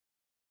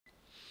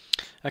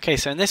Okay,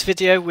 so in this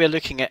video we're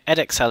looking at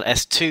Edexcel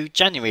S2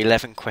 January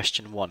 11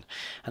 question 1,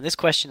 and this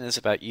question is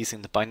about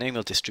using the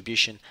binomial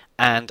distribution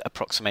and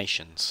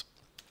approximations.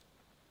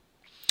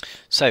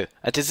 So,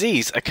 a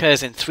disease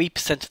occurs in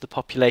 3% of the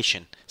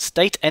population.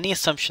 State any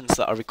assumptions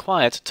that are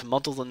required to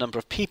model the number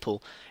of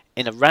people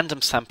in a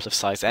random sample of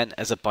size n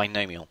as a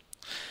binomial.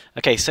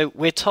 Okay, so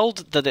we're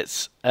told that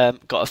it's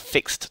got a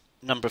fixed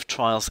number of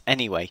trials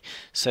anyway,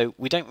 so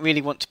we don't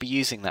really want to be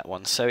using that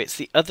one. So it's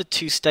the other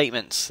two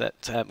statements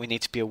that we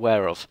need to be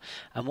aware of,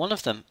 and one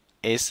of them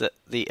is that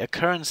the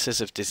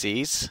occurrences of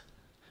disease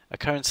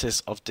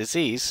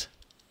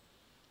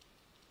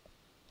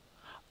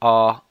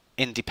are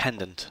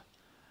independent.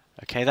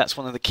 Okay, that's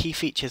one of the key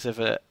features of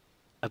a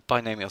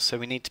binomial, so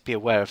we need to be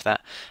aware of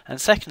that.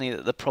 And secondly,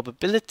 that the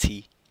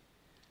probability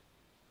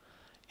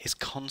is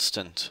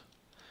constant.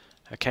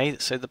 Okay,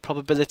 so the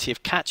probability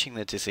of catching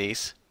the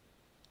disease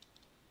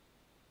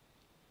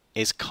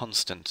is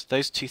constant.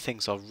 Those two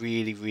things are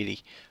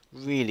really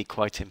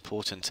quite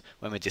important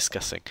when we're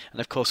discussing,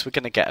 and of course we're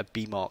going to get a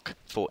B mark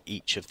for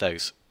each of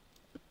those.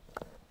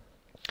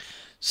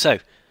 So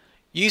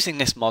using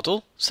this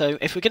model, so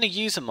if we're going to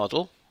use a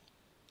model,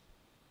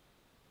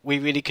 we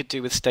really could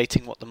do with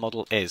stating what the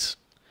model is.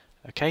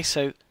 Okay,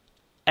 so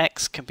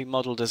x can be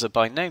modelled as a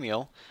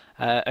binomial.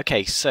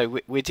 Okay, so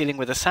we're dealing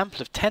with a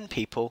sample of 10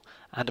 people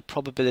and a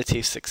probability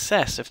of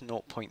success of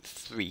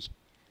 0.3.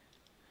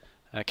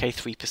 Okay,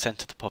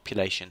 3% of the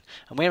population,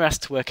 and we're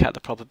asked to work out the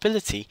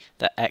probability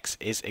that x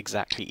is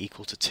exactly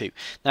equal to 2.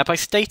 Now, by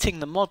stating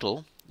the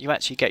model, you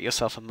actually get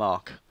yourself a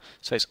mark,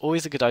 so it's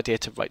always a good idea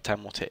to write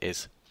down what it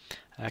is.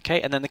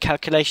 Okay, and then the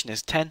calculation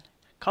is 10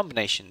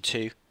 combination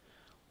 2.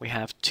 We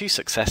have 2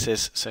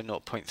 successes, so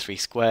 0.3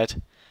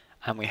 squared,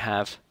 and we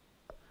have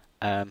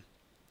 8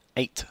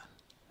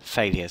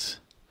 failures.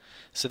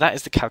 So that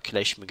is the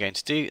calculation we're going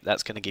to do.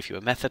 That's going to give you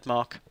a method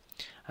mark,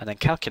 and then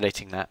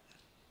calculating that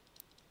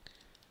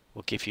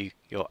will give you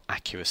your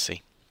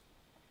accuracy.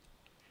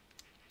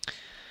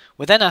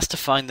 We're then asked to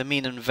find the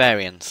mean and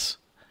variance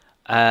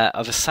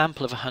of a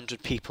sample of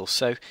 100 people.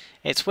 So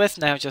it's worth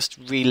now just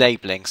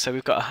relabeling. So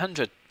we've got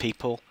 100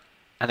 people,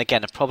 and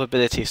again a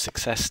probability of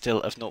success still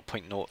of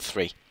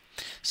 0.03.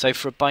 So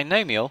for a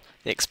binomial,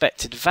 the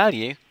expected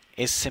value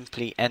is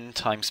simply n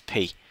times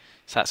p.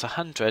 So that's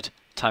 100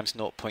 times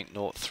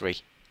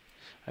 0.03.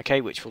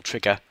 Okay, which will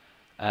trigger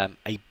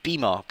a B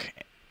mark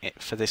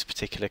for this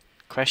particular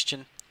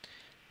question,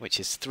 which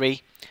is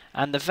 3,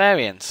 and the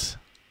variance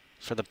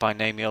for the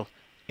binomial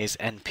is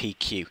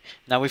npq.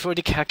 Now we've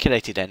already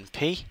calculated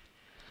np,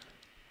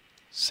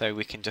 so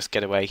we can just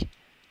get away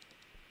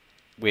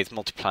with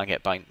multiplying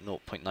it by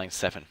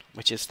 0.97,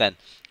 which is then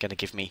going to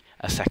give me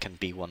a second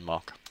B1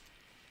 mark.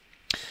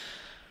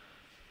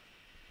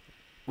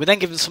 We're then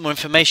given some more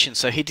information,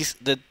 so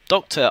the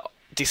doctor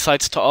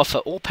decides to offer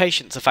all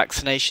patients a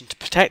vaccination to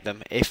protect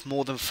them if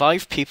more than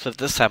 5 people of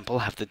the sample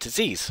have the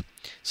disease.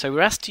 So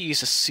we're asked to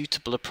use a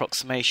suitable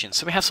approximation,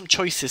 so we have some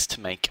choices to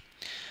make.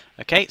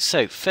 Okay,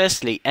 so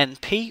firstly,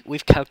 NP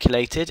we've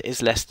calculated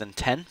is less than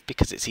 10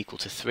 because it's equal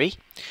to 3.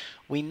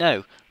 We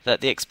know that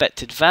the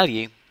expected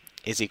value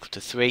is equal to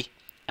 3,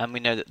 and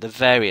we know that the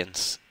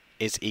variance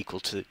is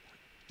equal to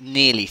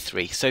nearly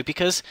 3. So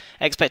because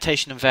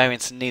expectation and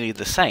variance are nearly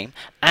the same,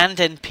 and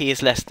NP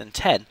is less than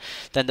 10,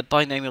 then the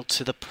binomial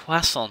to the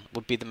Poisson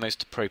would be the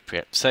most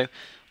appropriate. So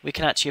we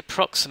can actually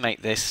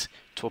approximate this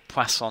to a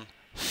Poisson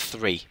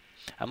 3.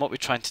 And what we're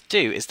trying to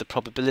do is the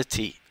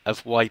probability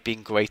of y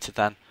being greater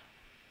than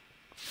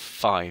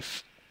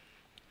 5.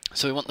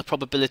 So we want the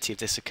probability of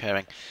this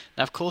occurring.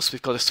 Now of course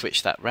we've got to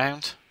switch that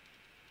round.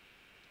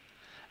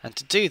 And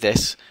to do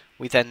this,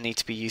 we then need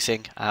to be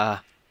using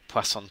our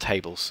Poisson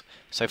tables.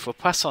 So for a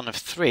Poisson of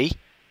 3,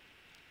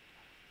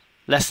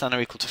 less than or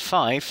equal to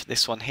 5,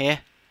 this one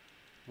here,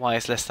 y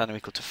is less than or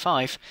equal to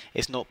 5,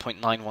 is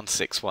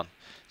 0.9161.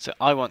 So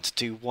I want to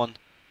do 1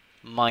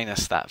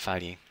 minus that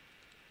value.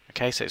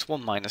 Okay, so it's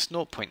 1 minus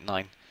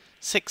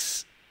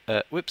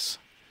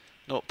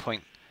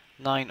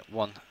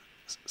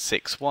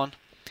 0.9161,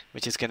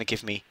 which is going to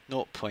give me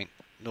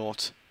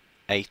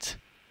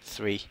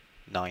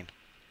 0.0839.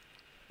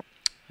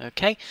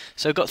 Okay,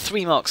 so I've got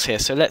 3 marks here,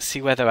 so let's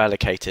see where they're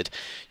allocated.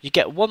 You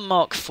get 1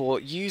 mark for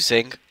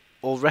using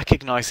or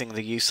recognizing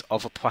the use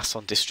of a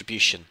Poisson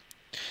distribution.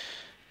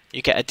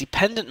 You get a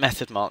dependent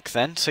method mark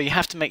then, so you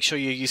have to make sure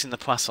you're using the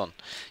Poisson.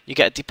 You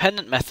get a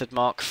dependent method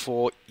mark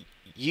for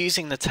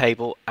using the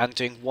table and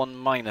doing 1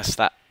 minus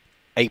that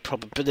a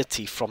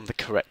probability from the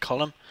correct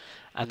column,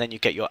 and then you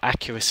get your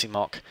accuracy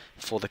mark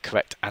for the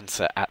correct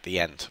answer at the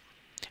end.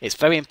 It's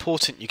very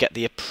important you get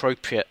the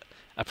appropriate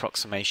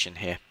approximation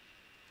here.